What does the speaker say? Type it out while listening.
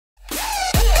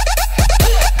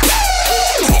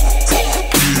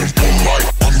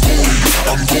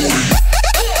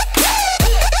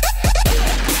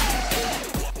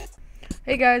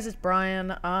guys, it's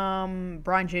Brian.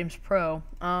 Brian James Pro.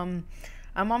 I'm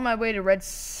on my way to Red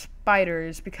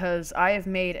Spiders because I have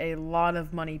made a lot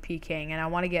of money PKing and I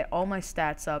want to get all my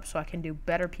stats up so I can do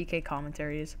better PK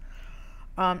commentaries.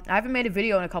 I haven't made a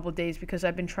video in a couple of days because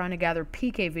I've been trying to gather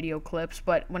PK video clips,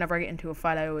 but whenever I get into a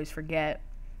fight I always forget.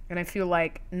 And I feel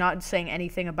like not saying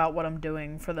anything about what I'm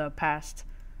doing for the past,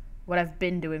 what I've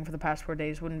been doing for the past 4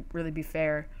 days wouldn't really be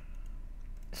fair.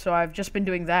 So I've just been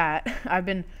doing that.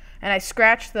 And I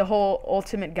scratched the whole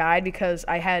Ultimate Guide because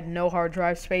I had no hard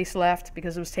drive space left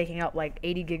because it was taking up like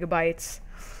 80 gigabytes.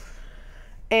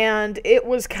 And it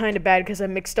was kind of bad because I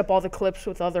mixed up all the clips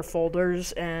with other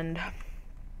folders, and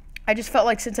I just felt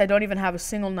like since I don't even have a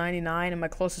single 99 and my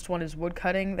closest one is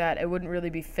woodcutting, that it wouldn't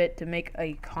really be fit to make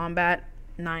a combat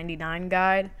 99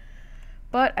 guide.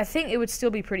 But I think it would still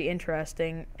be pretty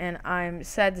interesting, and I'm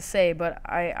sad to say, but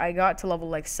I got to level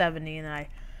like 70 and I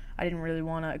didn't really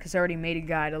want to, because I already made a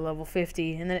guide at level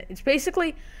 50, and then it's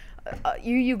basically,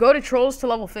 you go to trolls to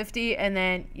level 50, and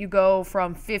then you go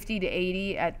from 50 to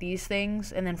 80 at these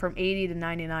things, and then from 80 to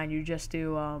 99 you just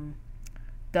do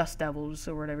Dust Devils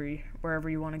or wherever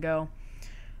you want to go.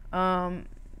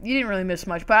 You didn't really miss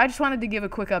much, but I just wanted to give a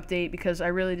quick update because I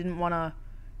really didn't want to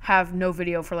have no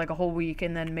video for like a whole week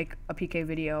and then make a PK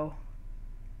video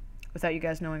without you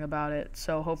guys knowing about it.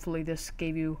 So hopefully this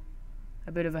gave you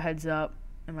a bit of a heads up.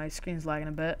 And my screen's lagging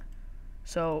a bit,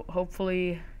 so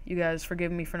hopefully you guys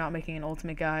forgive me for not making an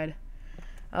ultimate guide.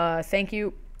 Thank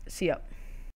you. See ya.